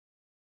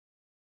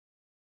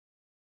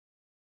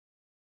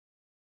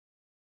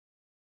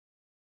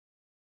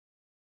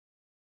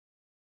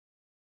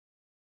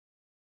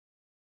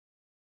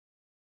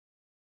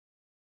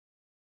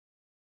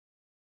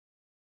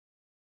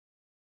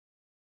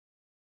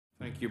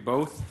Thank you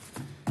both.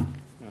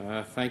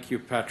 Thank you,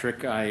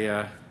 Patrick.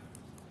 I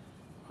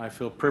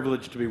feel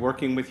privileged to be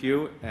working with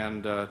you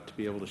and to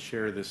be able to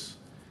share this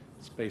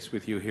space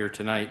with you here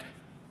tonight.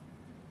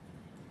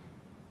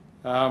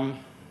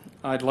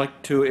 I'd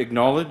like to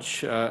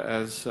acknowledge,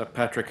 as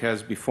Patrick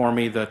has before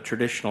me, the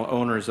traditional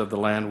owners of the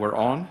land we're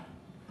on,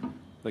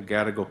 the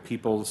Gadigal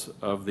peoples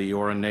of the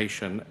Eora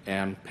Nation,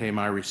 and pay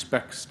my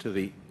respects to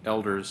the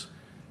elders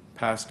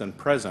past and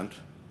present.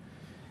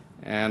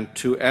 And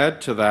to add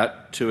to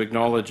that, to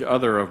acknowledge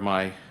other of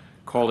my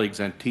colleagues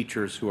and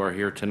teachers who are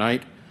here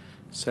tonight,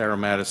 Sarah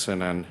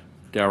Madison and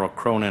Darrell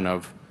Cronin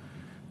of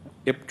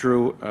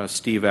IPDRU,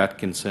 Steve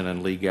Atkinson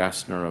and Lee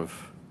Gassner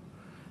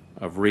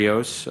of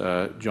Rios,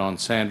 John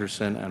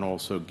Sanderson, and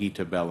also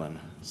Gita Bellin.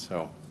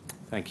 So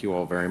thank you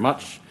all very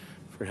much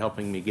for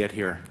helping me get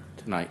here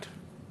tonight.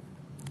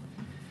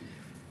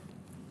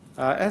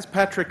 As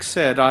Patrick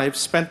said, I've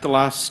spent the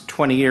last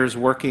 20 years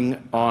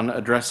working on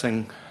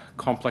addressing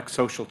complex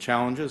social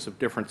challenges of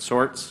different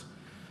sorts,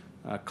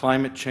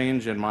 climate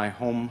change in my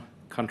home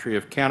country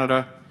of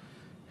Canada,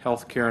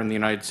 healthcare in the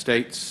United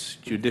States,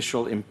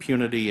 judicial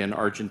impunity in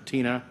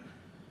Argentina,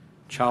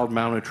 child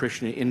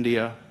malnutrition in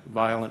India,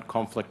 violent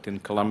conflict in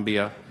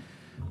Colombia,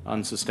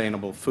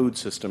 unsustainable food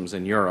systems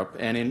in Europe.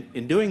 And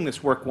in doing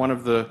this work, one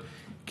of the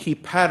key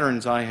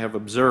patterns I have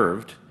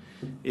observed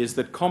is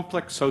that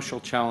complex social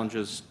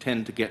challenges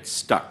tend to get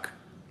stuck.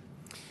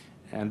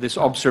 And this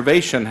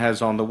observation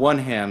has, on the one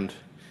hand,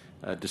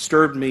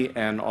 disturbed me,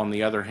 and on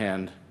the other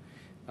hand,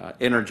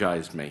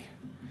 energized me.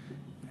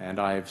 And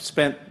I've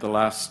spent the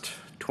last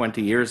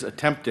 20 years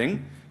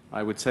attempting,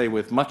 I would say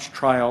with much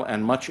trial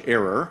and much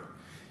error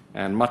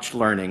and much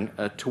learning,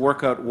 to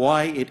work out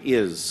why it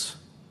is,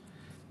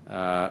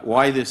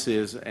 why this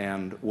is,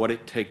 and what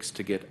it takes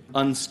to get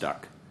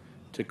unstuck,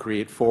 to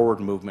create forward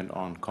movement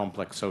on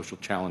complex social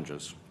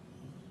challenges.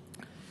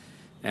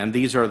 And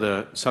these are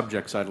the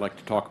subjects I'd like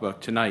to talk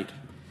about tonight.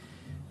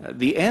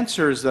 The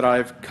answers that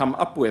I've come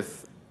up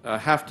with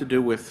have to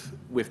do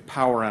with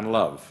power and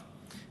love.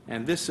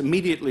 And this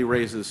immediately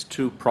raises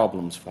two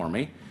problems for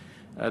me.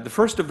 The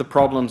first of the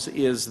problems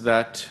is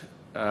that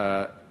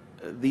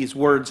these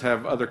words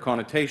have other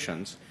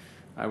connotations.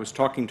 I was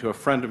talking to a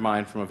friend of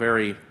mine from a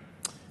very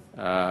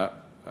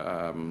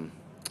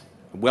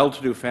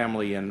well-to-do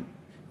family in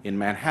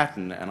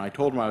Manhattan, and I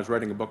told him I was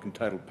writing a book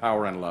entitled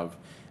Power and Love.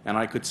 And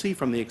I could see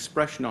from the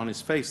expression on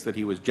his face that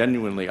he was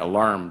genuinely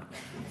alarmed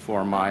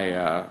for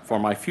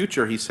my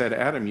future. He said,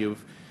 "Adam,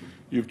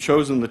 you've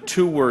chosen the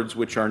two words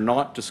which are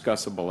not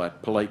discussable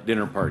at polite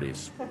dinner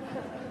parties."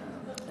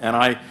 And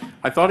I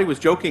thought he was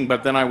joking,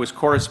 but then I was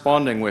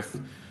corresponding with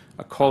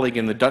a colleague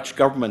in the Dutch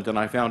government, and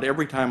I found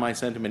every time I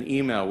sent him an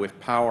email with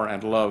power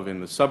and love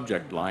in the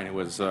subject line, it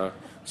was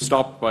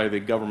stopped by the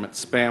government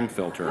spam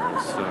filter.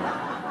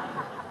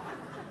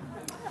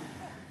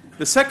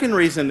 The second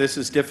reason this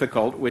is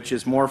difficult, which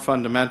is more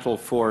fundamental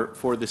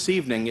for this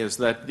evening, is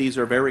that these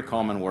are very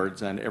common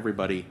words and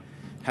everybody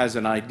has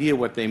an idea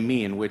what they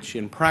mean, which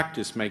in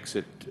practice makes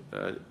it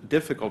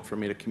difficult for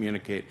me to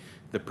communicate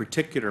the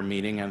particular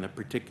meaning and the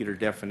particular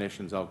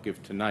definitions I'll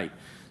give tonight.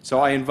 So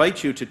I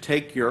invite you to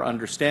take your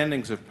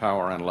understandings of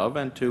power and love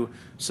and to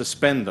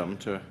suspend them,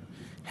 to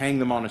hang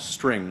them on a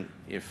string,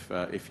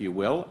 if you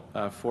will,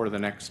 for the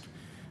next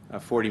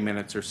 40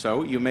 minutes or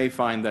so. You may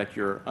find that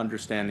your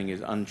understanding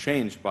is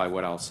unchanged by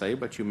what I'll say,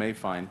 but you may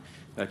find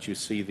that you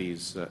see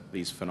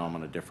these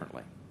phenomena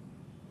differently.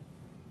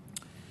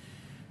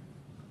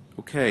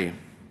 Okay.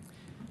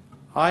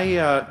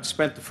 I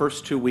spent the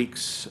first 2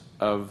 weeks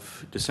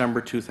of December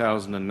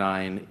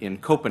 2009 in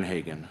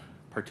Copenhagen,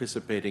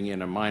 participating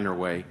in a minor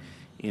way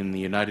in the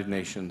United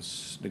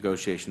Nations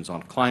negotiations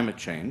on climate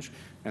change.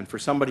 And for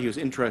somebody who's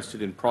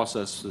interested in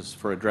processes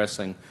for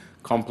addressing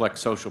complex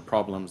social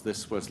problems,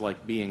 this was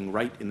like being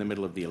right in the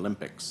middle of the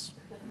Olympics.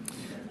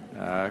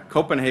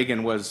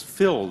 Copenhagen was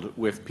filled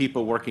with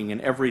people working in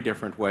every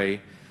different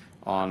way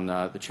on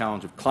the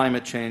challenge of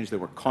climate change. There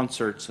were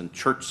concerts and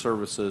church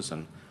services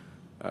and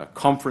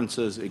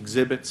conferences,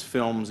 exhibits,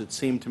 films. It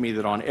seemed to me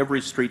that on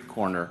every street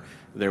corner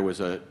there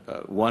was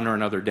one or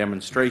another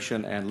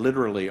demonstration, and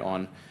literally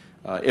on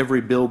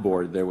every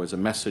billboard there was a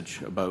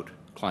message about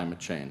climate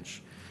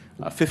change.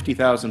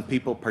 50,000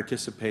 people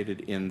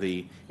participated in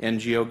the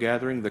NGO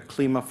gathering, the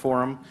Klima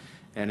Forum,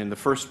 and in the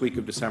first week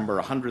of December,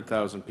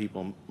 100,000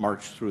 people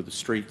marched through the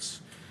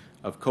streets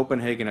of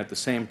Copenhagen at the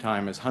same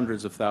time as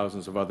hundreds of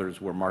thousands of others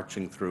were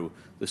marching through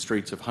the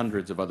streets of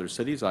hundreds of other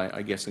cities,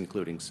 I guess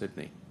including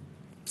Sydney.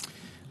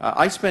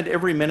 I spent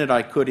every minute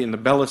I could in the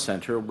Bella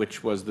Center,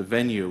 which was the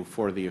venue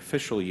for the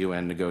official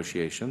UN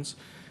negotiations.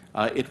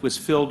 It was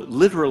filled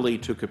literally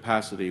to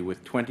capacity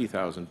with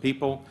 20,000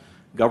 people,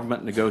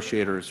 government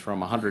negotiators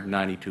from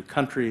 192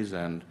 countries,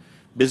 and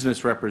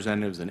business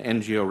representatives and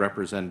NGO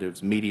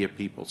representatives, media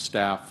people,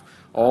 staff,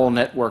 all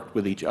networked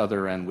with each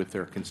other and with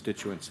their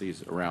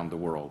constituencies around the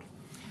world.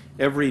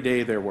 Every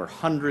day there were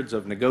hundreds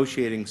of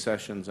negotiating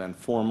sessions and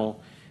formal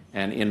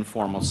and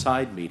informal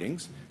side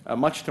meetings.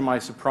 Much to my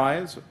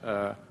surprise,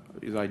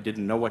 I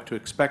didn't know what to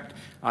expect.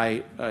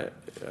 I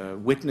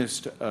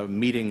witnessed a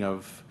meeting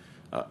of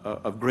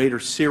greater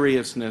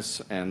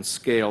seriousness and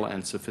scale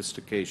and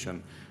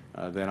sophistication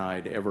than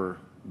I'd ever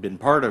been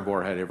part of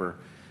or had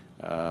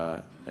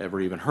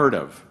ever even heard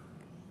of.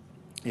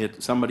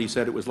 Somebody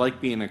said it was like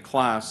being in a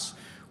class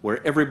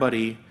where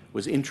everybody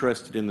was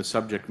interested in the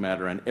subject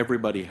matter and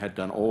everybody had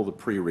done all the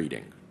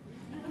pre-reading.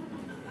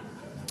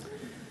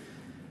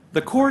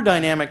 The core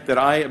dynamic that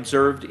I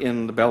observed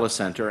in the Bella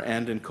Center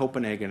and in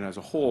Copenhagen as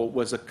a whole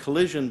was a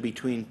collision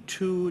between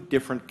two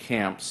different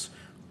camps,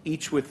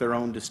 each with their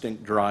own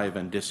distinct drive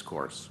and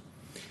discourse.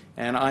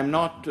 And I'm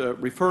not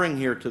referring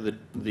here to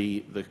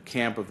the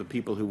camp of the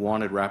people who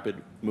wanted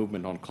rapid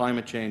movement on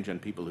climate change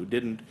and people who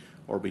didn't,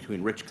 or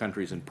between rich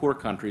countries and poor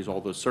countries,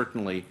 although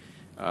certainly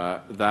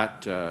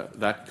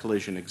that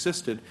collision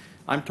existed.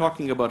 I'm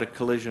talking about a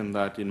collision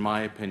that, in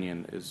my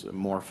opinion, is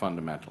more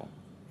fundamental.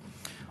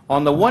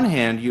 On the one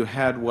hand, you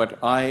had what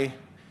I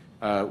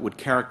would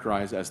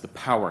characterize as the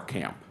power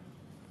camp.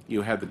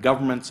 You had the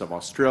governments of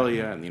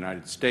Australia and the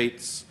United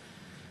States,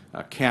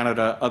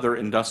 Canada, other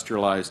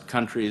industrialized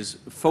countries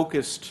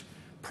focused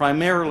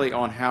primarily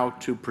on how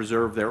to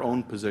preserve their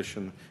own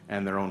position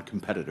and their own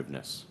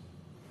competitiveness.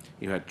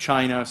 You had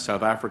China,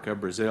 South Africa,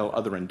 Brazil,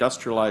 other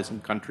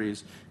industrializing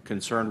countries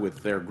concerned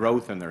with their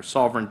growth and their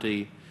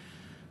sovereignty,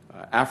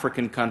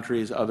 African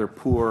countries, other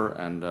poor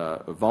and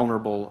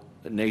vulnerable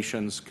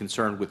nations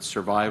concerned with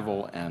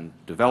survival and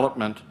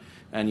development,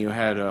 and you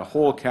had a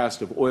whole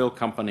cast of oil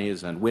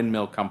companies and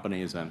windmill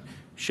companies and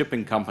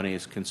shipping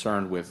companies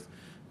concerned with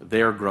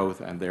their growth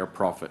and their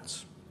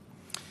profits.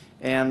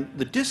 And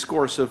the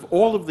discourse of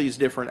all of these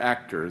different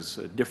actors,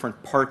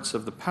 different parts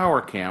of the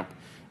power camp,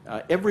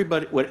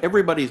 what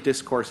everybody's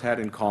discourse had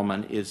in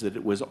common is that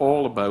it was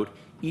all about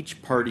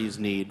each party's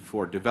need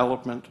for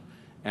development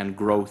and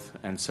growth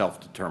and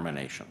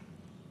self-determination.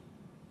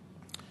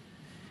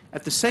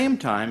 At the same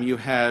time, you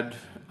had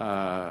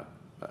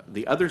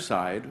the other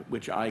side,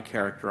 which I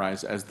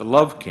characterize as the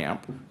love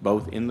camp,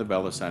 both in the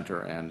Bella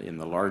Center and in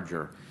the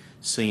larger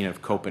scene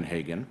of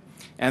Copenhagen.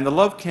 And the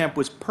love camp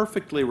was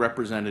perfectly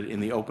represented in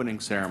the opening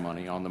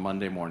ceremony on the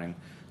Monday morning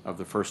of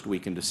the first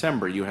week in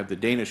December. You had the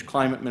Danish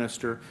climate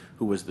minister,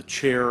 who was the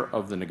chair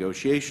of the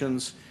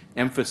negotiations,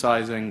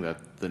 emphasizing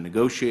that the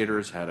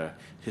negotiators had a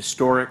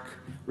historic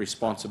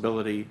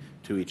responsibility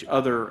to each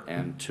other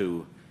and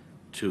to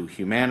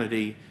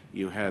humanity.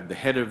 You had the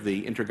head of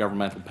the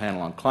Intergovernmental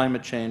Panel on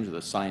Climate Change,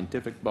 the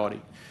scientific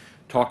body,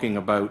 talking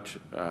about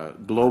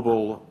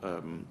global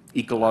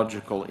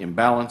ecological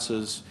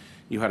imbalances.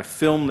 You had a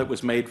film that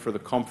was made for the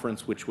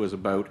conference which was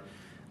about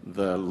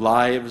the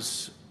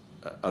lives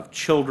of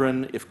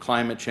children if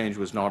climate change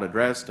was not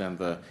addressed and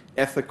the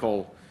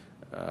ethical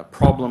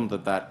problem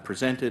that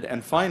presented.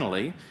 And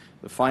finally,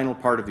 the final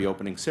part of the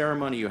opening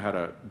ceremony, you had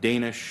a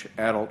Danish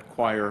adult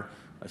choir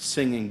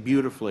singing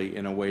beautifully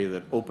in a way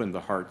that opened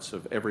the hearts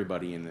of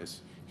everybody in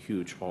this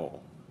huge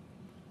hall.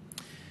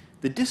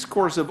 The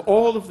discourse of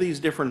all of these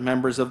different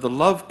members of the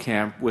love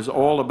camp was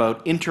all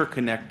about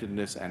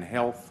interconnectedness and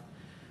health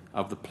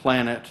of the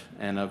planet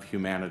and of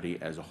humanity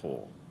as a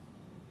whole.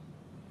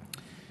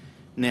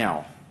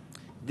 Now,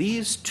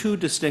 these two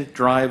distinct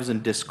drives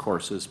and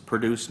discourses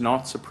produce,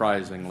 not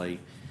surprisingly,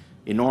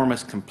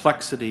 enormous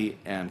complexity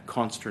and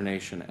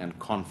consternation and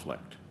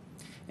conflict.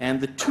 And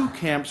the two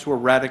camps were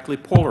radically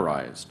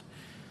polarized.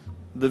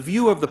 The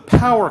view of the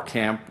power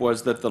camp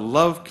was that the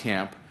love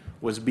camp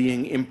was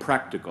being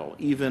impractical,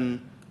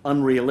 even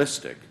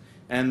unrealistic.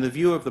 And the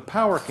view of the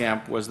power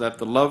camp was that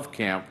the love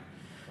camp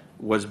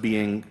was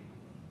being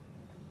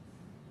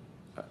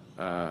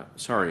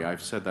sorry,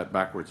 I've said that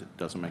backwards. It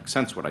doesn't make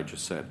sense what I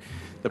just said.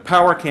 The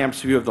power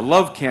camp's view of the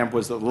love camp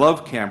was that the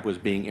love camp was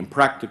being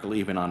impractical,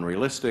 even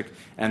unrealistic,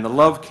 and the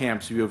love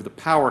camp's view of the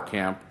power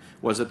camp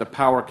was that the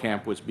power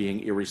camp was being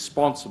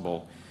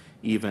irresponsible,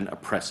 even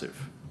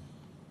oppressive.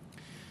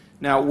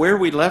 Now, where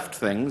we left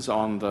things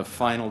on the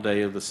final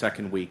day of the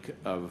second week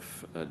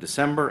of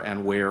December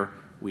and where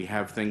we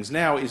have things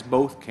now is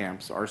both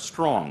camps are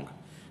strong.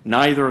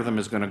 Neither of them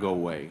is going to go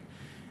away.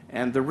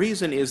 And the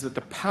reason is that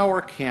the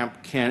power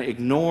camp can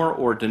ignore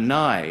or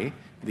deny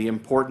the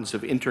importance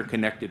of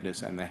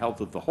interconnectedness and the health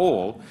of the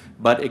whole,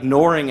 but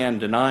ignoring and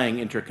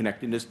denying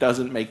interconnectedness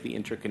doesn't make the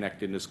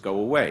interconnectedness go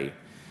away.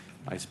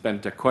 I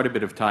spent quite a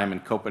bit of time in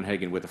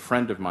Copenhagen with a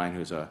friend of mine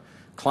who's a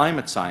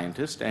climate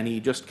scientist, and he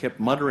just kept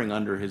muttering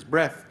under his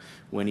breath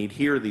when he'd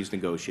hear these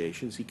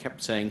negotiations. He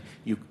kept saying,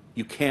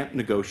 you can't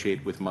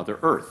negotiate with Mother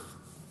Earth.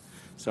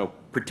 So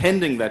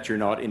pretending that you're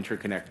not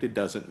interconnected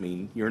doesn't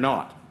mean you're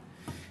not.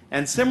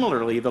 And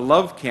similarly, the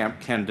love camp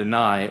can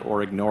deny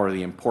or ignore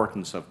the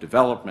importance of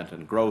development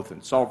and growth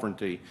and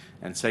sovereignty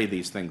and say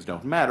these things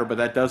don't matter, but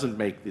that doesn't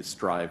make this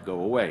drive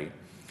go away.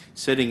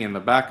 Sitting in the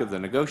back of the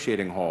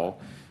negotiating hall,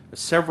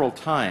 several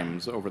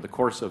times over the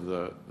course of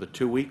the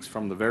 2 weeks,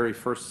 from the very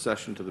first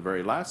session to the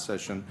very last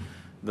session,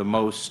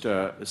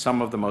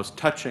 some of the most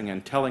touching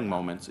and telling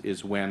moments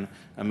is when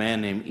a man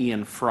named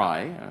Ian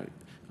Fry,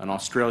 an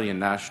Australian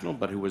national,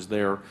 but who was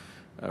there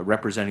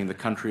representing the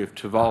country of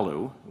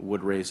Tuvalu,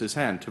 would raise his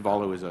hand.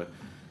 Tuvalu is a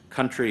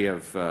country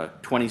of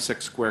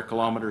 26 square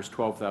kilometers,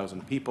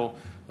 12,000 people.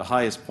 The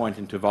highest point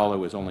in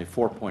Tuvalu is only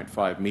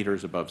 4.5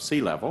 meters above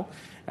sea level.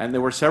 And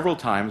there were several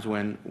times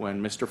when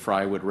Mr.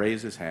 Fry would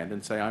raise his hand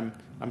and say,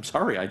 I'm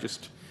sorry,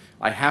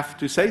 I have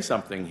to say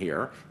something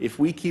here. If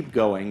we keep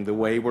going the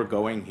way we're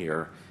going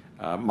here,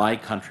 my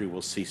country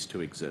will cease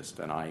to exist,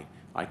 and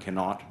I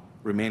cannot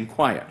remain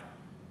quiet.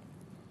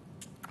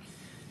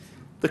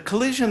 The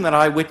collision that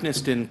I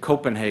witnessed in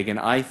Copenhagen,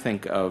 I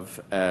think of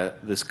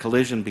this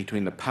collision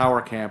between the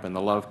power camp and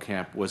the love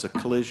camp, was a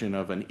collision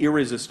of an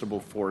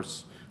irresistible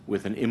force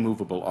with an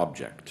immovable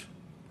object.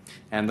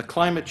 And the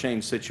climate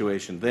change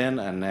situation then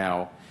and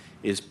now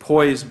is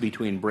poised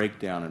between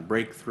breakdown and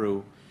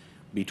breakthrough,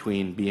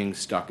 between being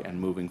stuck and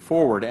moving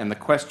forward. And the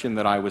question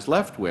that I was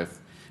left with,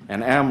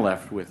 and am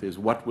left with, is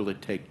what will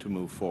it take to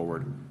move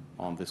forward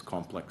on this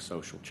complex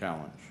social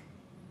challenge?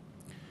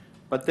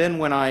 But then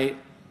when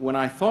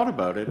I thought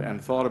about it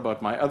and thought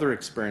about my other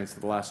experience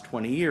of the last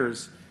 20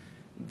 years,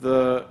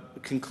 the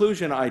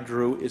conclusion I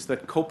drew is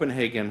that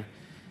Copenhagen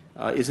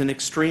is an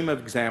extreme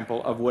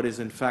example of what is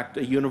in fact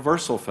a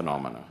universal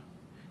phenomenon,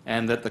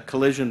 and that the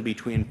collision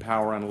between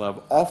power and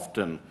love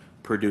often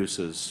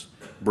produces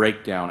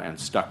breakdown and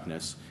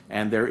stuckness,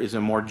 and there is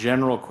a more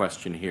general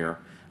question here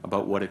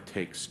about what it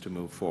takes to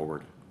move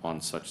forward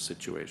on such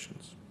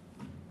situations.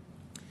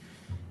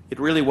 It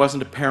really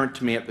wasn't apparent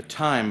to me at the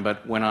time,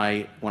 but when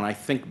I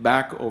think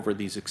back over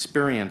these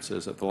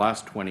experiences of the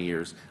last 20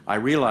 years, I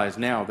realize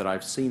now that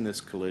I've seen this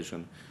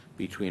collision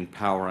between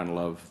power and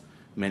love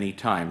many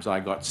times. I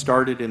got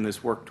started in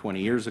this work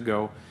 20 years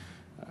ago.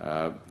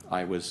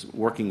 I was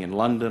working in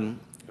London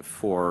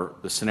for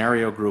the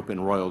scenario group in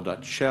Royal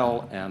Dutch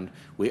Shell, and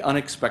we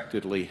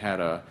unexpectedly had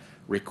a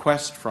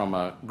request from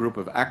a group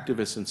of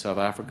activists in South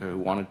Africa who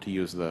wanted to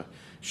use the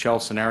Shell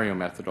scenario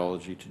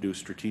methodology to do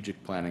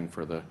strategic planning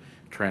for the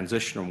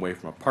transition away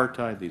from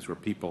apartheid. These were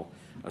people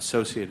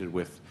associated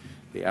with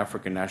the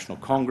African National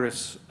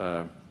Congress.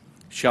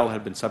 Shell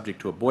had been subject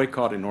to a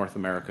boycott in North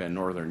America and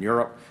Northern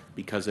Europe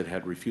because it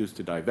had refused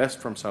to divest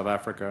from South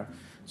Africa,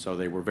 so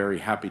they were very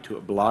happy to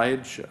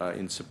oblige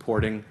in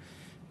supporting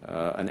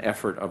an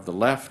effort of the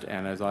left,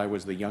 and as I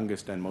was the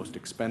youngest and most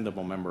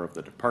expendable member of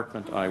the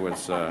department, I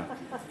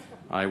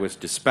was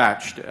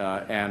dispatched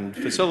and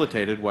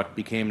facilitated what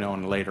became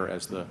known later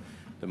as the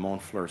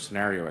Montfleur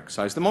scenario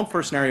exercise. The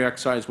Montfleur scenario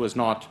exercise was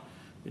not,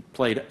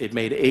 it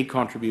made a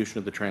contribution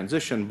to the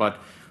transition, but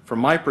from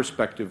my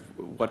perspective,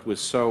 what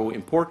was so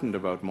important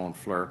about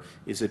Montfleur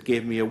is it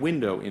gave me a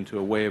window into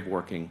a way of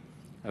working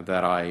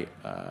that I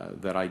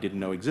didn't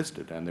know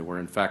existed. And there were,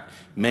 in fact,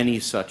 many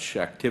such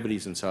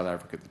activities in South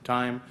Africa at the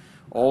time,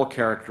 all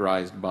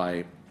characterized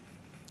by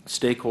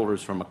stakeholders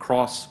from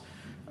across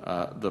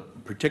the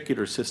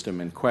particular system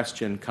in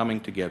question coming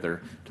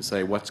together to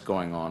say what's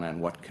going on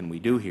and what can we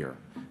do here.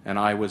 And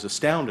I was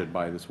astounded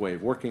by this way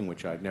of working,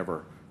 which I'd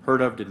never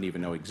heard of, didn't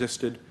even know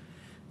existed.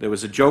 There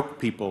was a joke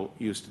people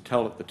used to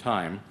tell at the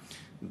time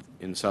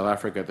in South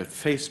Africa that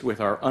faced with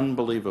our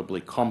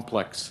unbelievably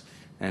complex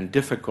and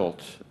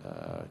difficult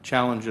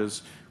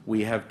challenges,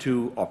 we have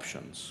two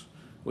options.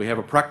 We have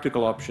a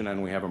practical option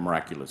and we have a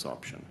miraculous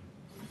option.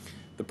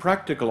 The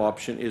practical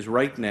option is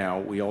right now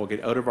we all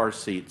get out of our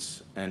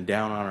seats and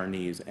down on our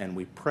knees and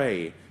we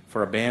pray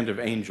for a band of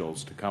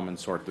angels to come and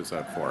sort this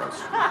out for us.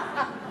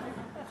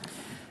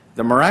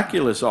 The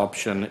miraculous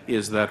option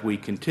is that we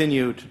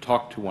continue to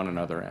talk to one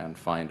another and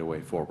find a way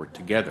forward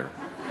together.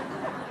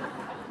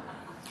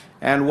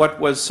 And what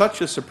was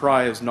such a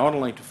surprise not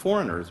only to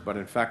foreigners, but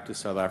in fact to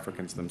South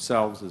Africans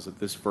themselves, is that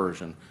this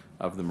version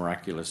of the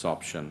miraculous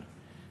option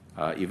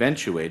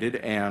eventuated.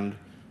 And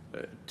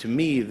to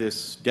me,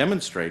 this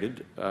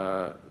demonstrated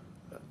or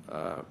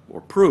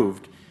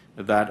proved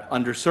that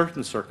under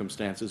certain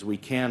circumstances we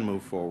can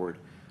move forward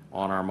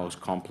on our most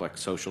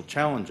complex social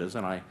challenges.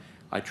 And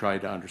I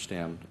tried to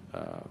understand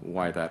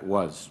why that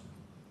was.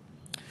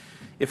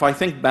 If I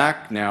think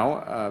back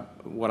now,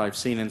 what I've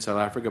seen in South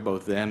Africa,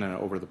 both then and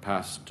over the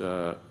past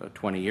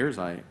 20 years,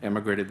 I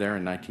emigrated there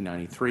in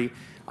 1993,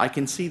 I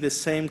can see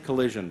this same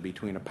collision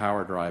between a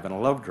power drive and a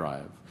love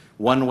drive.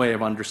 One way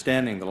of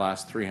understanding the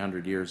last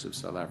 300 years of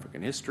South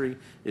African history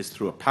is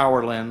through a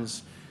power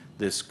lens,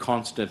 this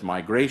constant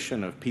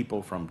migration of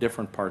people from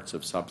different parts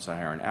of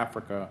sub-Saharan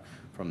Africa,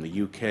 from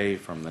the UK,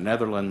 from the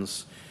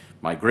Netherlands,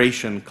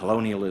 migration,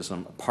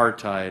 colonialism,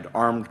 apartheid,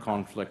 armed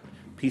conflict,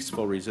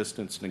 peaceful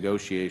resistance,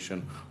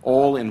 negotiation,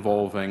 all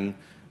involving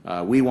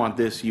we want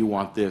this, you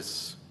want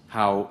this,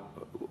 how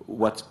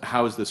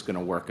is this going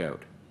to work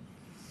out?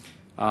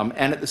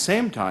 And at the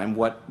same time,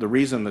 the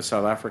reason the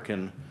South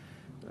African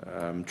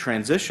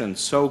transition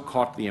so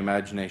caught the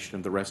imagination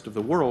of the rest of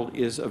the world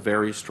is a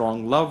very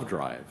strong love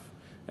drive.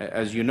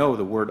 As you know,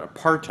 the word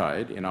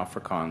apartheid in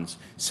Afrikaans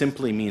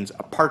simply means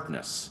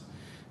apartness.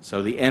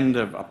 So the end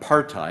of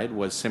apartheid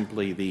was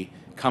simply the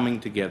coming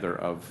together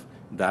of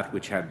that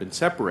which had been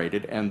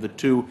separated, and the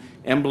two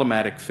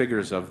emblematic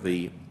figures of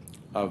the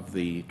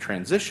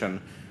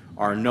transition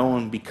are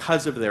known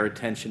because of their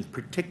attention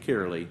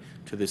particularly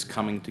to this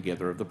coming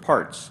together of the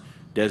parts.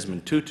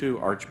 Desmond Tutu,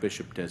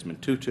 Archbishop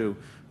Desmond Tutu,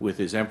 with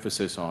his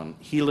emphasis on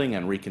healing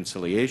and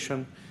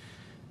reconciliation,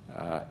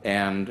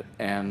 and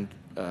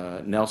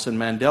Nelson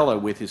Mandela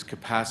with his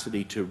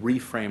capacity to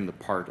reframe the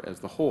part as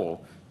the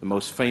whole, the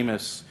most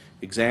famous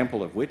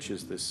example of which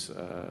is this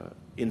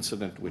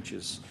incident which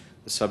is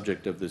the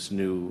subject of this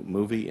new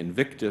movie,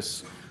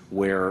 Invictus,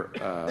 where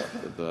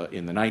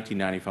in the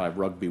 1995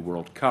 Rugby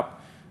World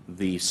Cup,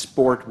 the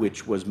sport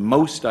which was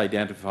most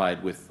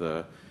identified with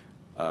the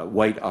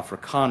white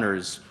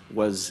Afrikaners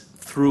was,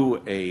 through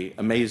an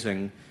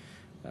amazing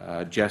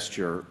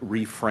gesture,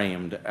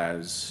 reframed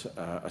as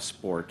a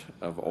sport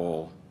of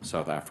all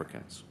South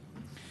Africans.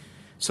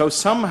 So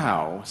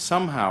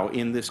somehow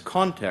in this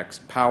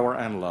context, power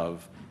and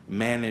love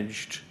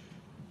managed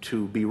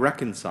to be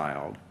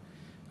reconciled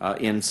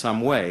in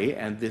some way,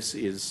 and this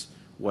is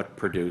what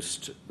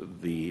produced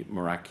the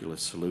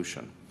miraculous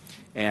solution.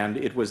 And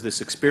it was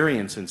this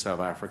experience in South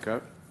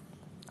Africa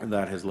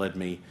that has led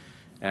me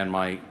and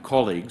my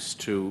colleagues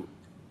to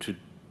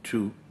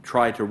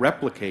try to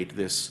replicate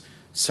this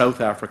South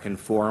African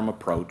forum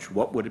approach.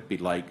 What would it be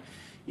like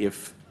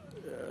if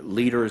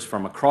leaders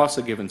from across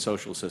a given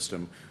social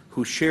system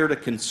who shared a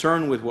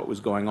concern with what was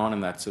going on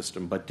in that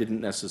system but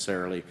didn't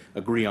necessarily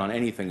agree on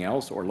anything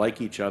else or like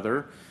each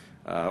other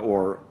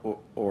or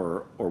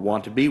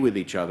want to be with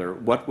each other,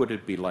 what would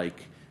it be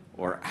like,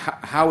 or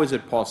how is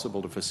it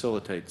possible to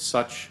facilitate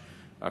such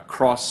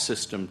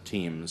cross-system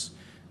teams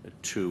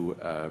to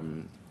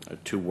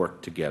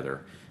work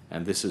together?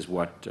 And this is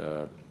what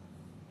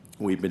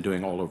we've been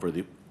doing all over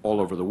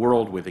the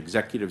world with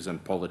executives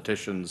and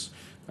politicians,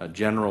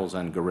 generals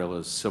and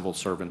guerrillas, civil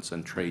servants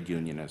and trade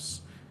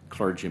unionists,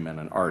 clergymen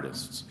and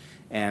artists.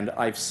 And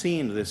I've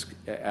seen this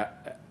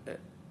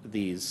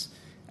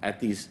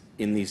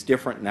in these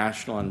different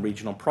national and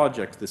regional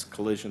projects, this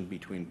collision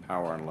between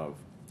power and love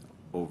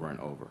over and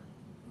over.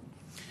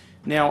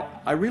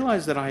 Now, I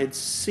realized that I had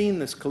seen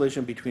this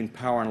collision between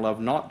power and love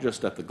not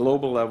just at the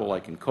global level,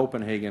 like in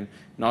Copenhagen,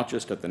 not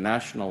just at the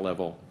national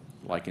level,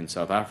 like in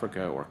South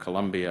Africa or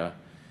Colombia,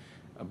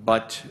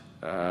 but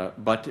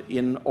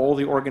in all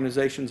the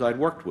organizations I'd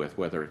worked with,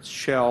 whether it's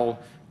Shell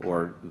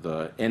or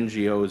the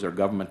NGOs or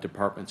government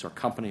departments or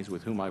companies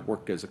with whom I've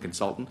worked as a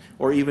consultant,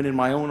 or even in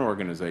my own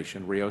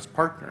organization, Rio's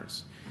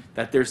Partners,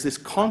 that there's this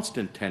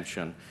constant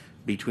tension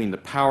between the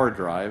power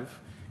drive,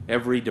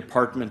 every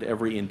department,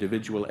 every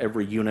individual,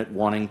 every unit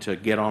wanting to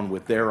get on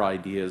with their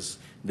ideas,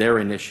 their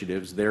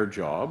initiatives, their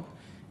job,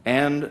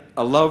 and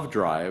a love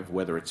drive,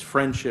 whether it's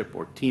friendship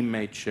or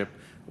teammateship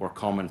or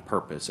common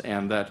purpose,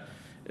 and that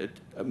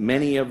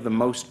many of the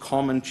most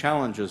common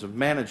challenges of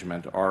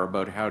management are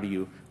about how do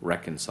you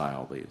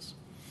reconcile these.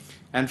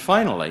 And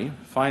finally,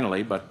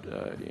 but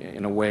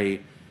in a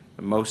way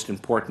most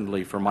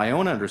importantly for my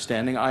own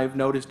understanding, I've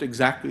noticed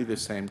exactly the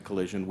same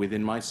collision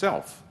within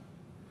myself.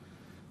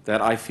 That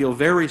I feel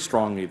very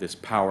strongly this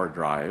power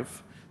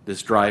drive,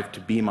 this drive to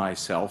be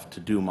myself,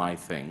 to do my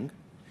thing,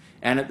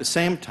 and at the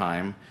same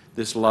time,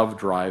 this love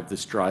drive,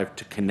 this drive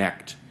to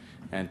connect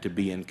and to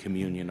be in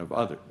communion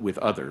with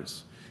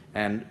others.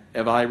 And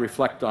if I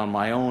reflect on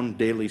my own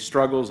daily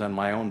struggles and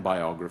my own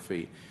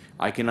biography,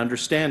 I can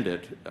understand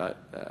it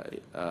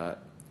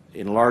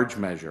in large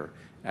measure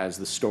as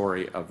the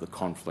story of the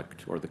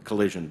conflict or the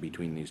collision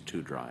between these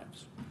two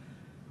drives.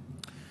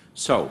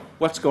 So,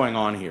 what's going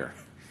on here?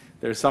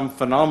 There's some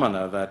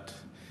phenomenon that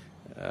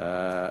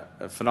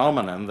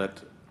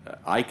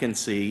I can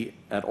see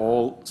at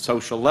all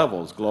social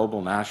levels,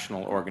 global,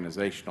 national,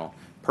 organizational,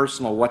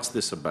 personal. What's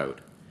this about?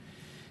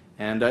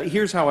 And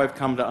here's how I've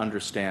come to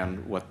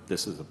understand what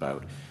this is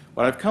about.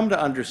 What I've come to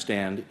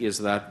understand is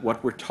that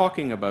what we're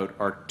talking about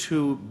are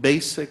two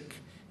basic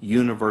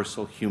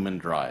universal human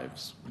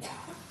drives.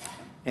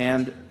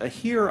 And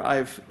here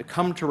I've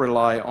come to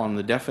rely on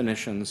the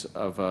definitions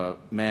of a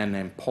man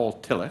named Paul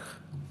Tillich,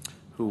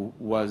 who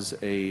was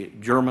a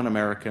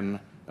German-American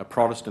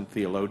Protestant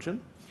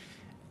theologian.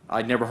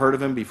 I'd never heard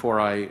of him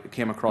before I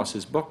came across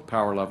his book,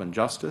 Power, Love, and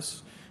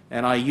Justice.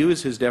 And I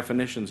use his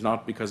definitions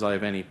not because I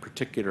have any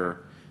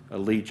particular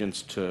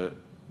allegiance to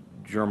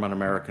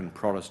German-American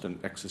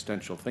Protestant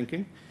existential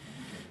thinking,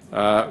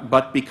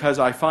 but because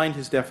I find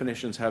his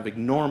definitions have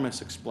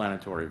enormous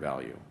explanatory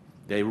value.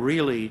 They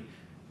really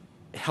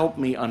help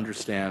me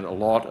understand a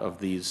lot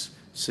of these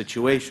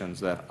situations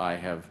that I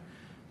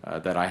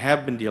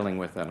have been dealing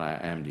with and I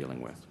am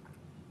dealing with.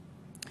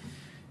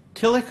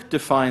 Tillich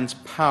defines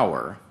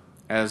power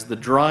as the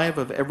drive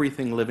of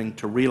everything living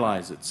to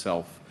realize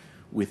itself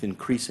with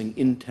increasing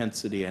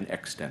intensity and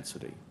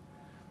extensity.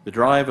 The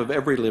drive of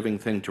every living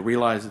thing to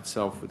realize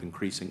itself with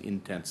increasing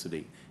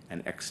intensity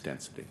and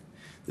extensity.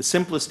 The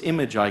simplest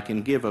image I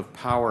can give of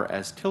power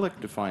as Tillich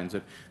defines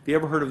it, have you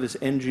ever heard of this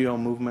NGO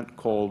movement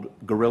called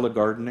guerrilla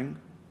gardening?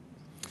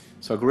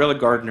 So guerrilla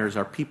gardeners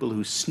are people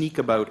who sneak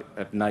about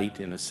at night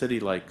in a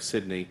city like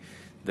Sydney.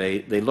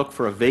 They look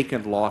for a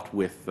vacant lot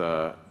with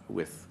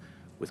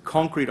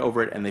concrete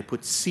over it, and they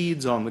put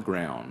seeds on the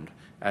ground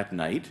at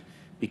night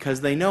because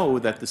they know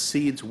that the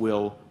seeds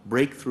will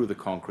break through the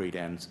concrete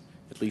and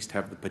at least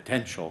have the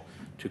potential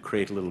to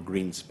create a little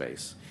green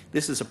space.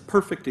 This is a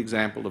perfect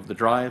example of the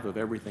drive of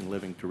everything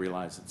living to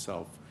realize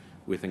itself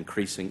with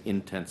increasing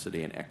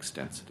intensity and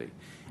extensity.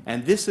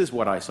 And this is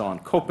what I saw in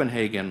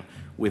Copenhagen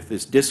with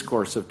this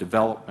discourse of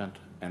development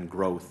and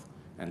growth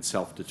and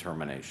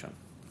self-determination.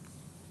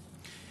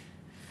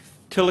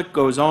 Tillich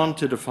goes on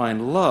to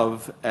define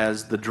love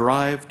as the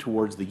drive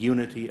towards the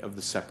unity of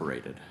the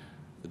separated.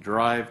 The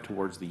drive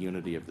towards the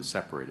unity of the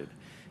separated.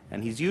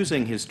 And he's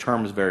using his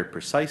terms very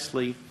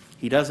precisely.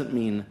 He doesn't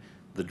mean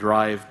the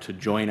drive to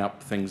join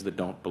up things that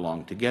don't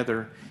belong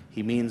together.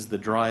 He means the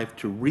drive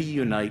to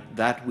reunite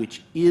that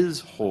which is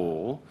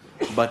whole,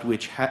 but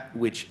which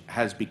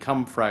has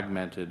become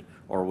fragmented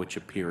or which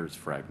appears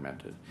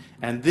fragmented.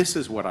 And this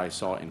is what I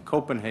saw in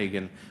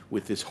Copenhagen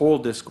with this whole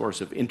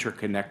discourse of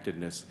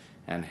interconnectedness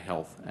and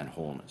health and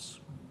wholeness.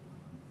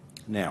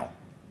 Now,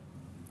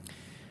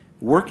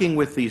 working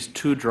with these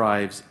two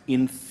drives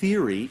in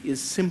theory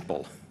is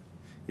simple.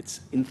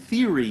 It's in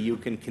theory you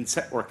can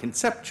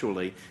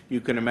conceptually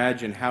you can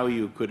imagine how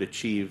you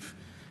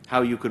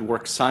could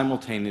work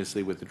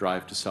simultaneously with the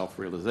drive to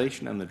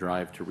self-realization and the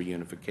drive to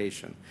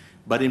reunification.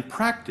 But in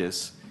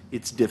practice,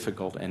 it's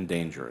difficult and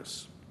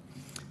dangerous.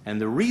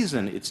 And the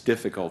reason it's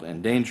difficult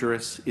and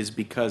dangerous is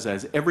because,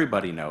 as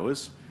everybody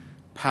knows,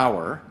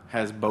 power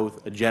has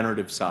both a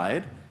generative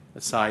side,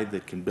 a side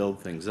that can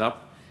build things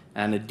up,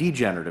 and a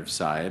degenerative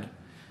side,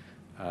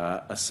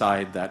 a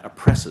side that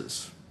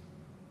oppresses.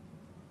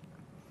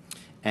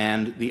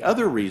 And the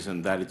other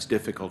reason that it's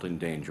difficult and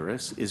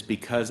dangerous is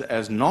because,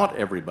 as not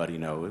everybody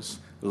knows,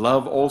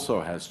 love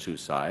also has two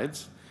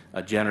sides,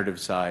 a generative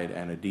side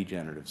and a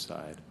degenerative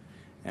side.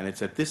 And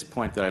it's at this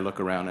point that I look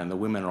around and the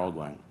women are all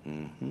going,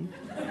 mm-hmm.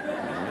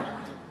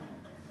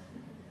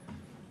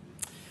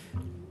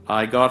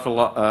 I got a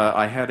lot,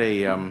 I had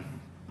a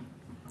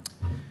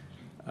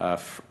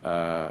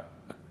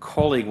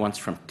colleague once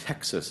from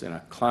Texas in a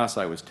class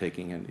I was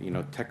taking, and you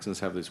know, Texans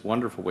have this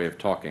wonderful way of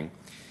talking.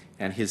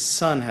 And his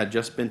son had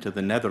just been to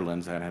the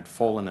Netherlands and had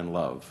fallen in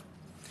love.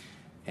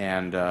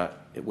 And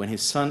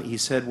he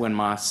said, when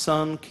my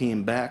son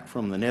came back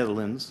from the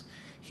Netherlands,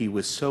 he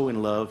was so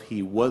in love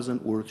he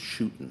wasn't worth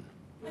shooting.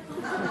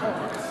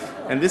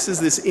 And this is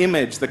this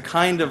image, the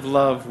kind of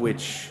love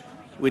which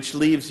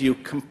leaves you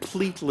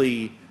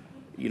completely,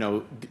 you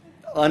know,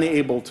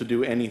 unable to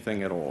do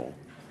anything at all.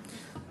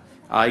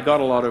 I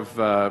got a lot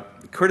of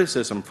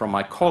criticism from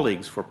my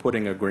colleagues for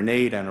putting a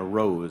grenade and a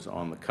rose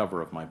on the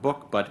cover of my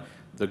book, but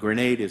the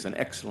grenade is an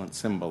excellent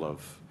symbol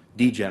of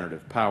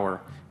degenerative power,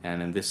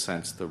 and in this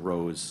sense, the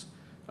rose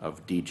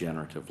of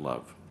degenerative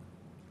love.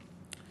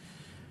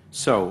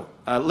 So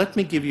let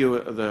me give you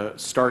the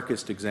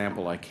starkest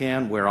example I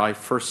can where I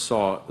first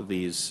saw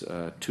these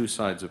two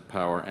sides of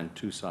power and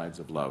two sides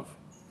of love.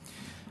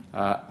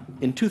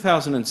 In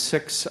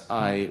 2006,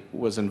 I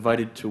was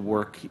invited to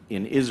work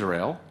in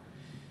Israel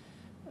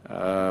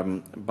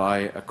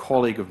by a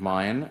colleague of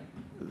mine.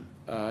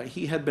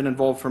 He had been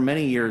involved for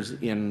many years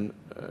in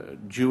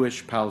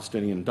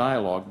Jewish-Palestinian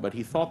dialogue, but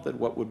he thought that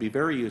what would be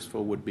very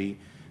useful would be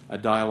a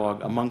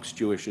dialogue amongst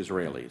Jewish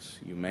Israelis.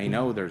 You may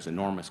know there's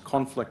enormous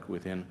conflict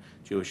within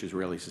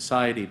Jewish-Israeli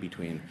society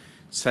between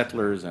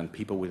settlers and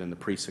people within the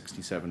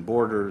pre-67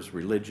 borders,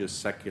 religious,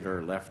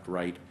 secular, left,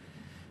 right,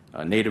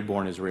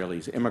 native-born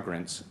Israelis,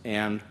 immigrants.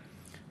 And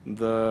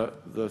the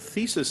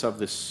thesis of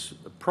this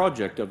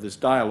project, of this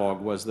dialogue,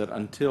 was that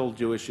until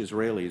Jewish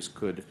Israelis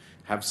could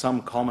have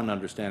some common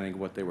understanding of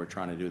what they were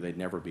trying to do, they'd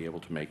never be able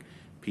to make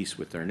peace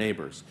with their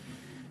neighbors.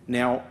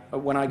 Now,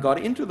 when I got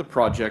into the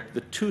project,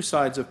 the two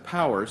sides of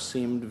power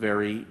seemed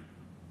very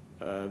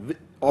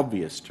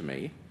obvious to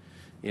me.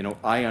 You know,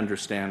 I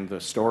understand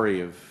the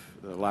story of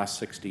the last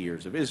 60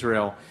 years of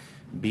Israel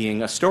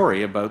being a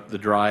story about the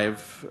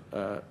drive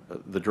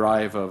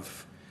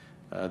of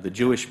the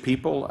Jewish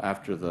people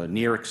after the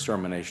near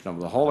extermination of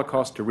the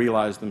Holocaust to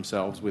realize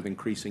themselves with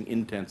increasing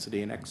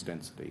intensity and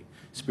extensity.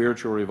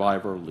 Spiritual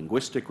revival,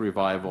 linguistic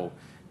revival,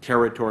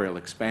 territorial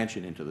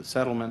expansion into the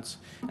settlements.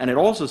 And it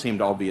also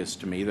seemed obvious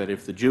to me that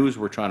if the Jews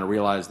were trying to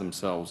realize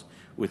themselves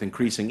with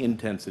increasing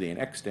intensity and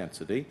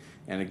extensity,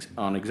 and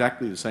on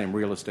exactly the same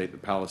real estate the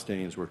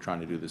Palestinians were trying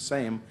to do the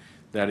same,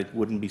 that it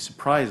wouldn't be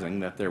surprising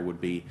that there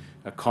would be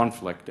a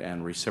conflict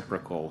and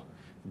reciprocal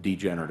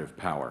degenerative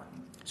power.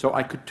 So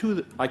I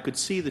could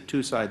see the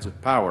two sides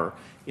of power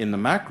in the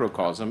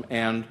macrocosm,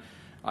 and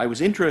I was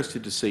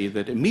interested to see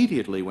that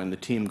immediately when the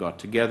team got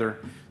together,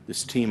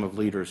 this team of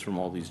leaders from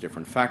all these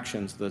different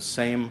factions, the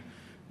same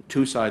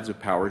two sides of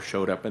power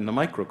showed up in the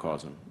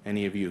microcosm.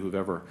 Any of you who've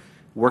ever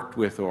worked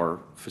with or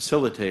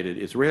facilitated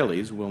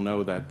Israelis will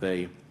know that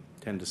they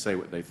tend to say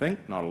what they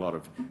think, not a lot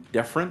of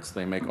deference.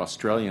 They make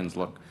Australians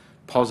look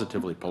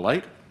positively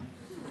polite.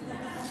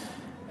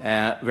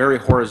 Very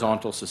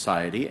horizontal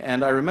society.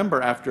 And I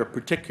remember after a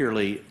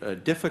particularly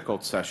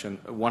difficult session,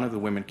 one of the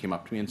women came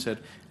up to me and said,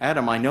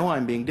 "Adam, I know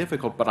I'm being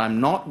difficult, but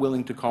I'm not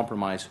willing to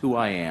compromise who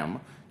I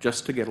am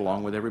just to get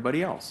along with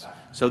everybody else."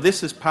 So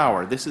this is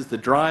power. This is the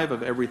drive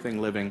of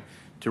everything living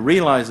to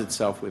realize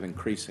itself with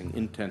increasing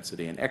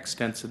intensity and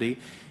extensity.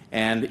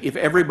 And if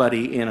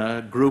everybody in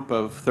a group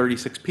of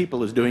 36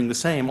 people is doing the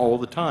same all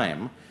the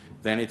time,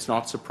 then it's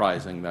not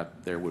surprising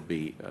that there would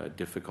be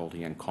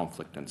difficulty and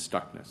conflict and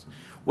stuckness.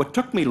 What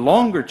took me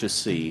longer to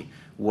see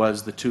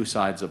was the two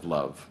sides of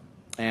love.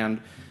 And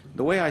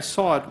the way I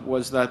saw it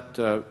was that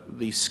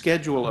the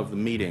schedule of the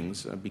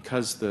meetings,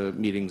 because the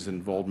meetings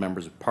involved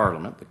members of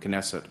parliament, the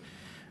Knesset,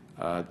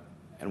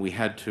 and we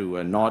had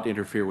to not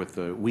interfere with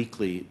the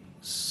weekly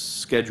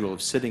schedule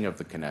of sitting of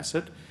the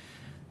Knesset,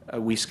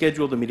 we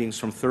scheduled the meetings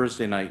from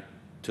Thursday night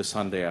to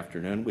Sunday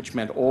afternoon, which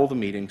meant all the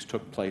meetings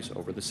took place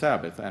over the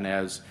Sabbath. And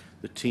as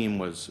the team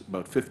was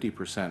about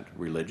 50%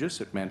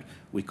 religious, it meant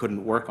we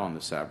couldn't work on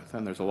the Sabbath.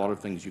 And there's a lot of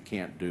things you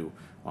can't do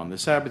on the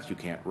Sabbath. You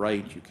can't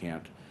write, you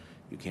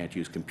can't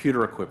use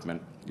computer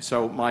equipment.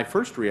 So my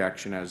first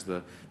reaction as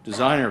the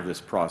designer of this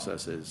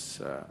process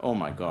is, oh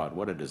my God,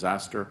 what a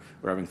disaster.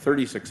 We're having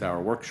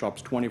 36-hour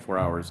workshops, 24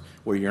 hours,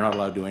 where you're not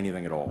allowed to do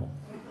anything at all.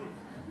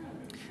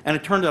 And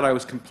it turned out I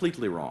was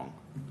completely wrong,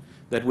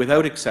 that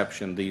without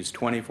exception, these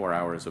 24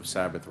 hours of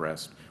Sabbath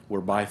rest were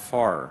by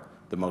far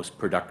the most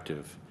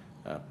productive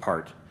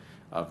part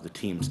of the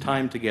team's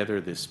time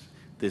together,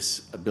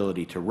 this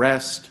ability to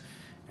rest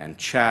and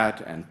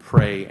chat and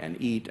pray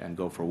and eat and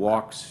go for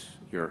walks.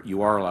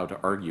 You are allowed to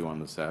argue on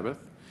the Sabbath.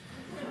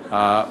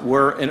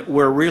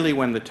 Were really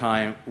when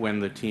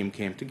the team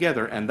came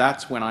together, and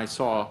that's when I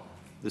saw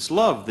this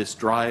love, this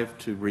drive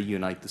to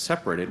reunite the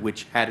separated,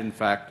 which had in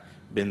fact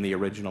been the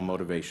original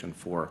motivation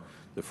for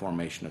the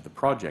formation of the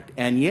project.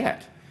 And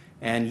yet,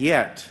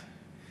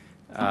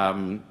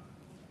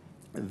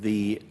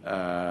 the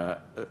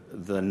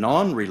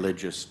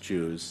non-religious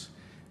Jews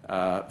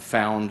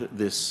found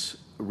this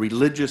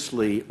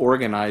religiously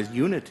organized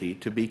unity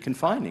to be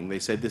confining. They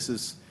said, this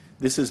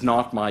is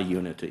not my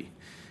unity.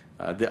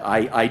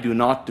 I do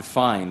not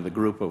define the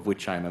group of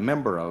which I'm a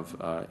member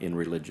of in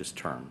religious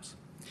terms.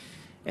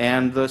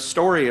 And the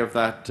story of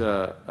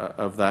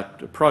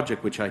that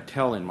project, which I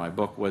tell in my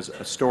book, was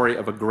a story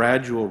of a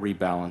gradual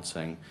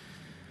rebalancing,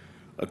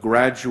 a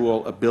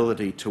gradual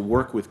ability to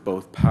work with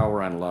both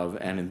power and love,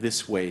 and in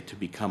this way to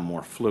become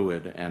more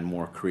fluid and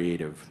more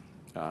creative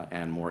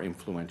and more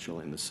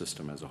influential in the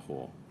system as a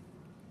whole.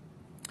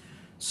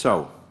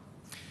 So,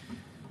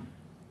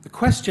 the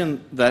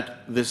question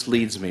that this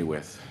leads me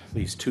with,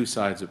 these two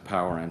sides of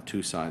power and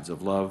two sides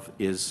of love,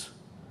 is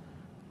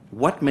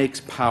what makes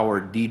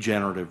power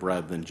degenerative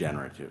rather than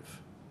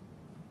generative?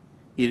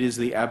 It is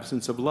the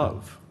absence of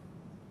love.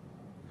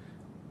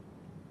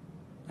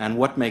 And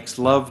what makes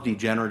love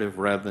degenerative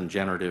rather than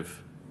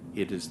generative?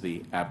 It is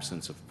the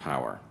absence of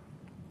power.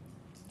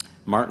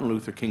 Martin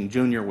Luther King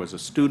Jr. was a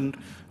student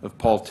of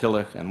Paul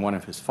Tillich, and one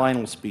of his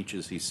final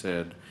speeches he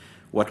said,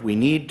 "What we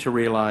need to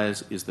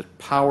realize is that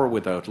power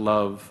without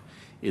love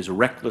is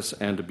reckless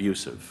and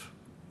abusive,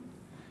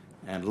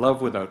 and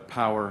love without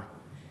power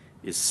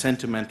is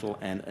sentimental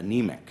and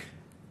anemic.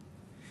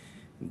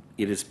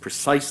 It is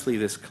precisely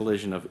this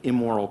collision of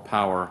immoral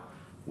power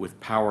with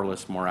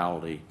powerless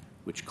morality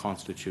which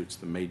constitutes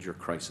the major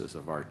crisis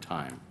of our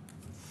time."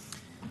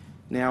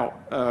 Now,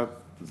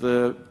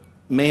 the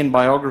main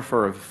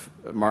biographer of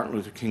Martin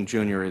Luther King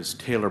Jr. is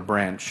Taylor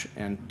Branch,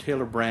 and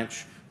Taylor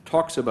Branch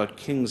talks about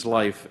King's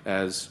life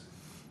as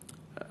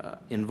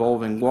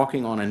involving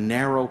walking on a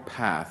narrow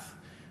path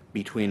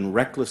between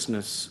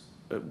recklessness,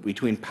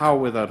 between power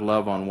without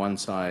love on one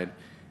side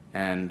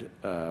and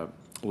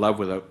love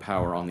without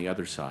power on the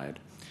other side.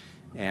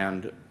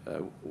 And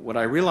what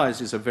I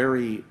realized is a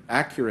very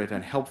accurate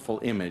and helpful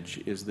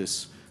image is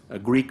this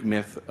Greek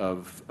myth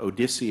of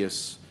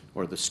Odysseus,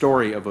 or the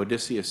story of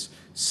Odysseus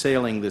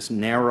sailing this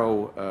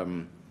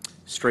narrow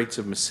Straits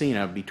of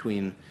Messina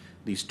between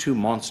these two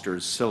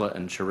monsters, Scylla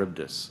and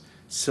Charybdis.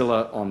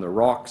 Scylla on the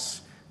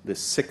rocks, this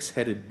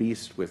six-headed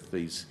beast with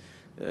these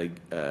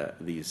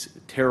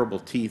terrible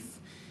teeth.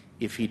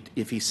 If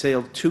he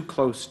sailed too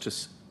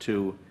close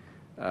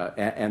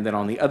and then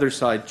on the other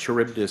side,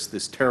 Charybdis,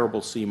 this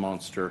terrible sea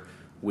monster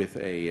with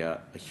a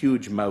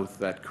huge mouth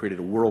that created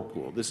a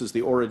whirlpool. This is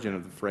the origin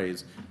of the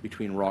phrase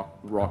between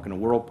rock and a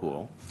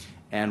whirlpool.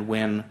 And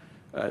when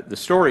the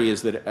story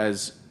is that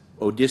as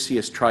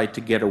Odysseus tried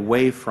to get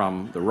away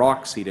from the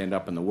rocks, he'd end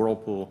up in the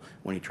whirlpool.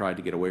 When he tried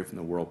to get away from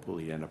the whirlpool,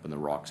 he'd end up in the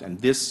rocks. And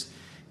this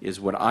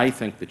is what I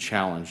think the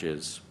challenge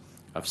is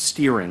of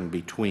steering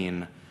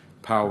between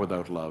power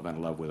without love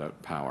and love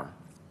without power.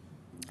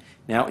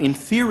 Now, in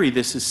theory,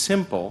 this is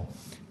simple,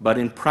 but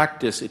in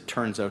practice, it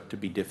turns out to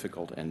be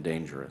difficult and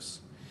dangerous.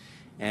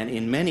 And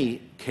in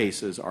many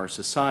cases, our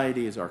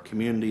societies, our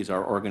communities,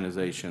 our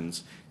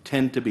organizations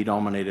tend to be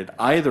dominated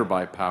either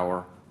by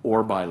power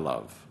or by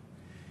love.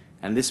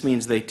 And this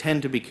means they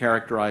tend to be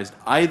characterized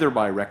either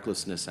by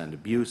recklessness and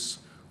abuse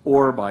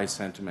or by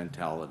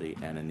sentimentality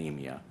and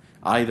anemia,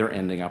 either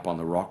ending up on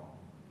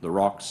the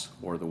rocks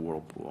or the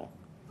whirlpool.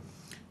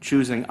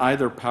 Choosing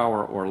either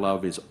power or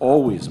love is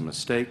always a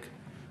mistake.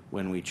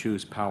 When we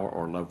choose power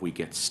or love, we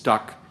get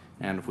stuck.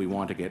 And if we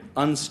want to get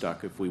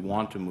unstuck, if we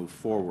want to move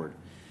forward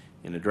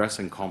in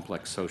addressing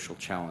complex social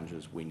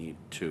challenges, we need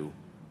to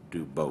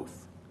do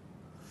both.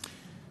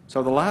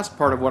 So the last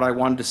part of what I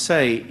wanted to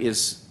say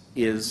is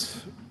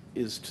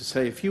to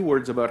say a few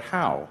words about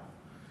how,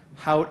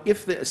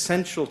 if the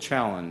essential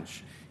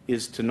challenge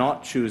is to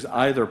not choose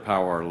either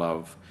power or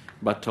love,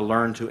 but to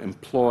learn to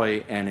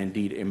employ and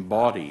indeed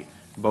embody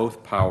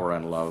both power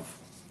and love,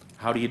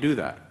 how do you do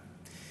that?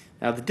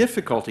 Now, the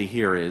difficulty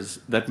here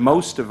is that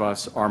most of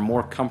us are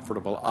more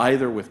comfortable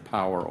either with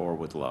power or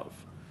with love.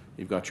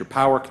 You've got your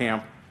power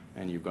camp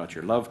and you've got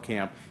your love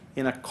camp.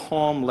 In a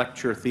calm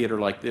lecture theater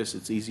like this,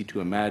 it's easy to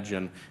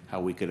imagine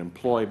how we could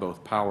employ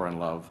both power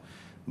and love.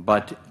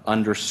 But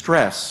under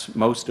stress,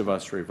 most of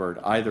us revert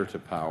either to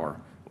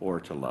power or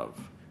to love.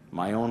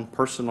 My own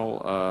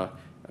personal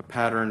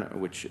pattern,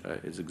 which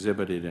is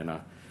exhibited in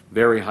a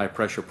very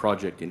high-pressure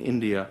project in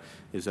India,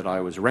 is that I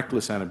was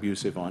reckless and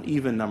abusive on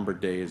even-numbered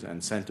days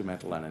and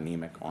sentimental and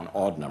anemic on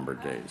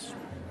odd-numbered days.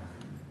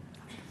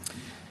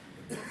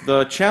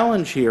 The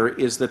challenge here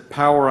is that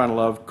power and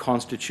love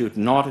constitute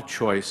not a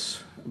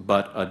choice,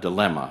 but a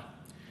dilemma.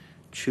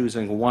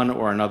 Choosing one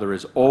or another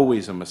is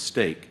always a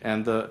mistake.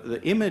 And the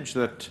image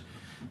that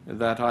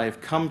I've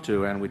come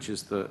to, and which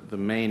is the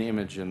main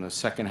image in the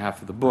second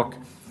half of the book,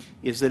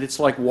 is that it's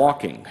like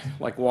walking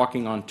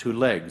on two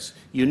legs.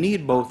 You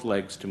need both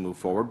legs to move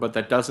forward, but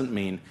that doesn't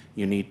mean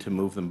you need to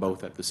move them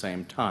both at the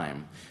same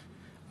time.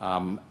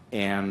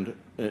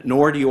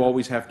 Nor do you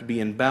always have to be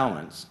in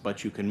balance,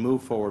 but you can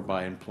move forward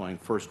by employing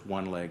first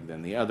one leg,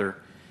 then the other.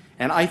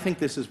 And I think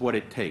this is what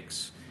it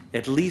takes,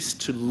 at least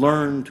to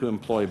learn to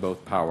employ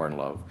both power and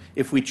love.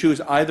 If we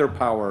choose either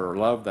power or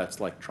love,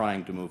 that's like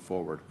trying to move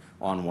forward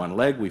on one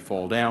leg, we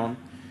fall down.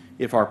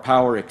 If our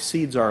power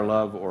exceeds our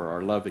love or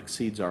our love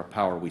exceeds our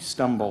power, we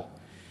stumble.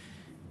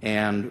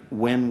 And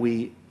when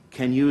we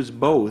can use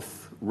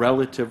both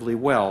relatively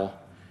well,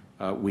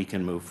 we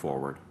can move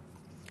forward.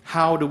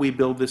 How do we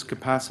build this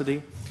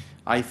capacity?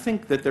 I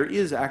think that there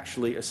is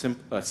actually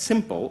a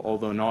simple,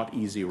 although not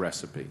easy,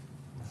 recipe.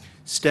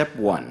 Step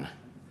one,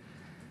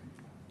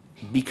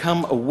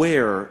 become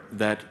aware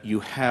that you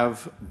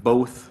have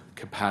both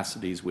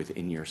capacities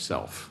within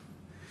yourself.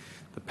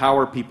 The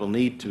power people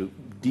need to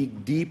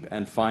dig deep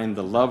and find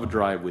the love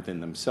drive within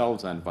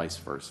themselves and vice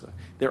versa.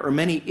 There are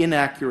many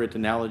inaccurate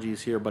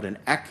analogies here, but an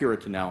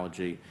accurate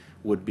analogy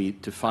would be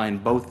to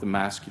find both the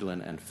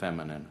masculine and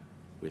feminine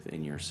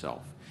within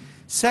yourself.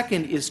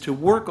 Second is to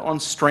work on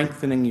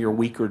strengthening your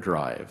weaker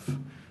drive.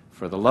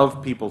 For the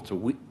love people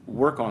to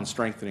work on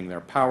strengthening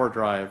their power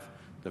drive,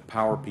 the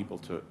power people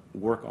to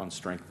work on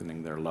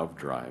strengthening their love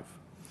drive.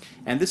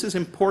 And this is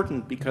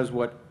important because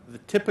what the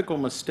typical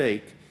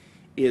mistake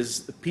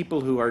is the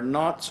people who are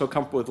not so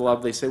comfortable with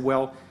love, they say,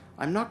 well,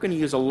 I'm not going to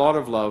use a lot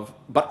of love,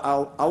 but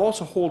I'll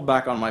also hold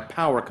back on my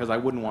power because I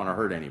wouldn't want to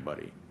hurt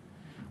anybody.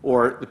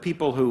 Or the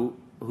people who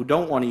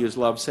don't want to use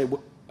love say,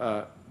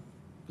 the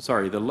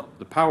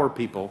power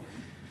people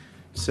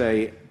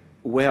say,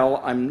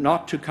 well, I'm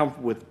not too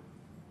comfortable with,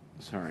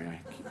 I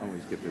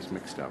always get this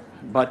mixed up.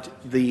 But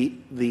the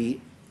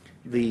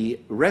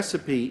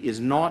recipe is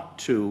not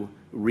to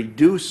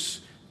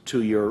reduce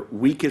to your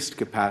weakest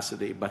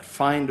capacity, but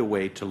find a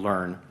way to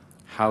learn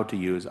how to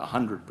use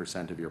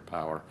 100% of your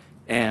power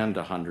and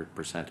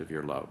 100% of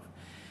your love.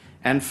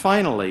 And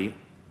finally,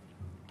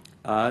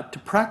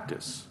 to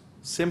practice,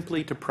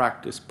 simply to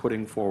practice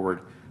putting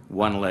forward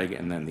one leg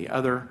and then the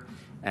other,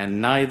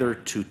 and neither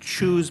to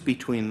choose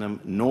between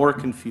them, nor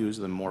confuse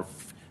them,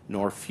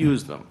 nor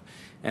fuse them.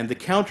 And the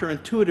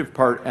counterintuitive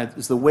part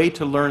is the way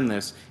to learn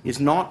this is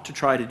not to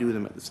try to do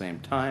them at the same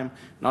time,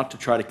 not to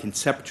try to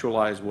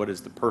conceptualize what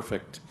is the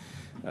perfect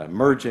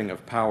merging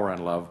of power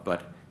and love,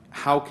 but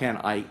how can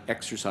I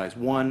exercise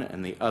one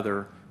and the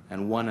other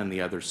and one and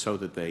the other so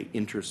that they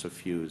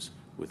intersuffuse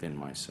within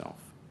myself.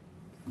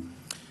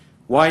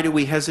 Why do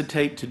we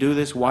hesitate to do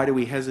this? Why do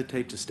we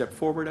hesitate to step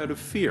forward? Out of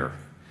fear.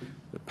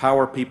 The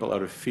power people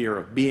out of fear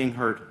of being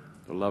hurt,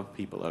 the love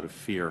people out of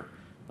fear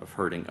of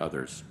hurting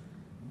others.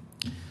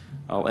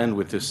 I'll end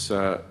with this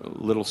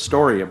little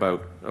story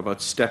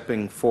about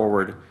stepping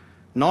forward,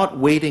 not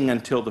waiting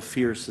until the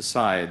fear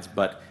subsides,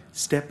 but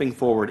stepping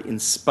forward in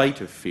spite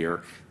of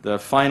fear. The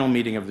final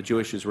meeting of the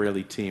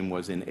Jewish-Israeli team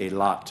was in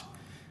Eilat,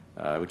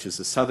 which is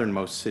the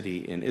southernmost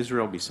city in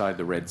Israel beside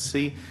the Red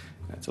Sea.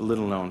 That's a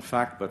little-known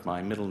fact, but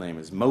my middle name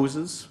is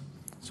Moses,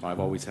 so I've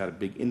always had a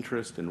big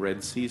interest in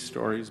Red Sea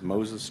stories,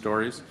 Moses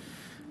stories.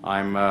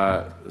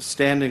 I'm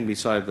standing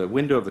beside the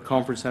window of the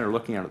conference center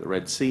looking out at the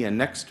Red Sea, and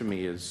next to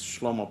me is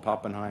Shlomo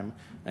Pappenheim,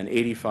 an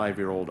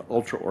 85-year-old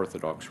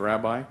ultra-Orthodox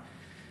rabbi.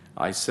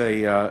 I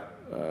say,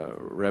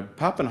 Reb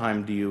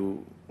Pappenheim, do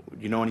you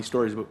know any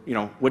stories about,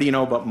 what do you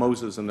know about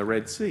Moses and the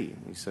Red Sea?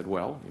 He said,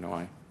 well,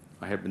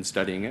 I have been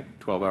studying it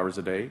 12 hours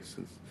a day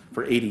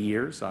for 80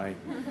 years. I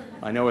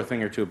know a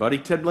thing or two about it.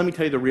 He said, let me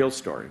tell you the real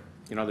story.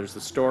 There's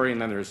the story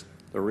and then there's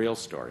the real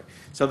story.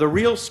 So the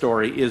real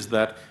story is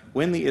that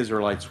when the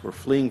Israelites were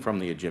fleeing from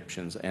the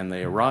Egyptians and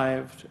they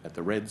arrived at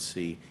the Red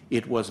Sea,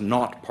 it was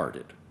not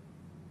parted.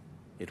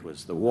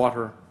 The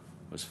water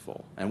was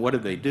full. And what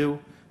did they do?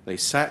 They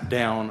sat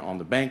down on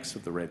the banks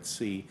of the Red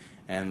Sea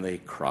and they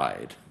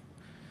cried.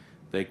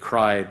 They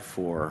cried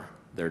for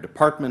their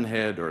department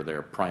head or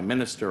their prime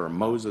minister or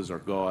Moses or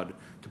God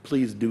to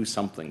please do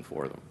something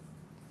for them.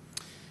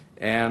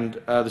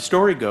 And the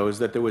story goes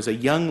that there was a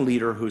young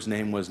leader whose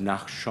name was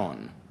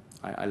Nachshon.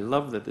 I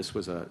love that this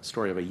was a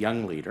story of a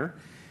young leader.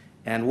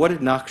 And what did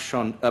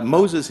Nachshon,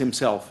 Moses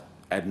himself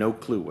had no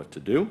clue what to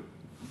do.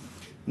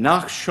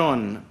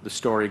 Nachshon, the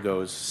story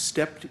goes,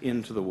 stepped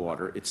into the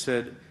water. It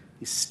said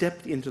he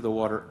stepped into the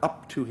water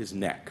up to his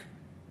neck.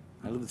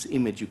 I love this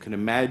image. You can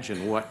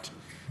imagine what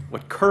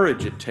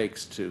courage it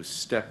takes to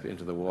step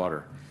into the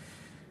water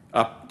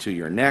up to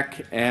your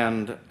neck.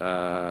 And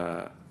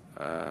Rabbi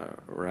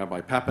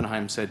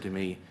Pappenheim said to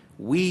me,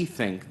 we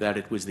think that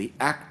it was the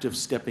act of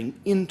stepping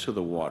into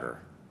the water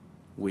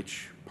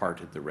which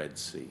parted the Red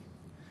Sea,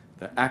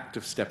 the act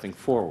of stepping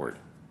forward.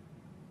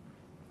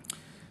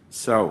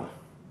 So,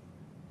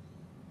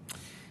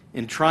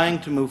 in trying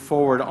to move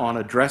forward on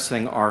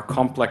addressing our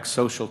complex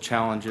social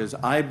challenges,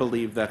 I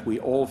believe that we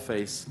all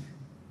face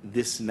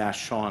this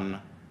Nachshon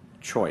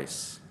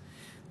choice.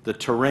 The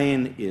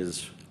terrain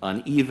is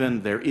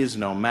uneven, there is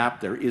no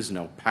map, there is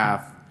no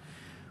path.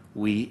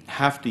 We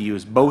have to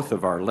use both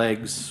of our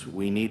legs.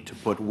 We need to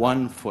put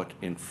one foot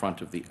in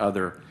front of the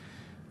other.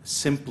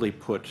 Simply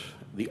put,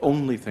 the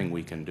only thing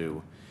we can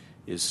do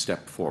is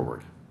step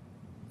forward.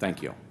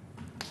 Thank you.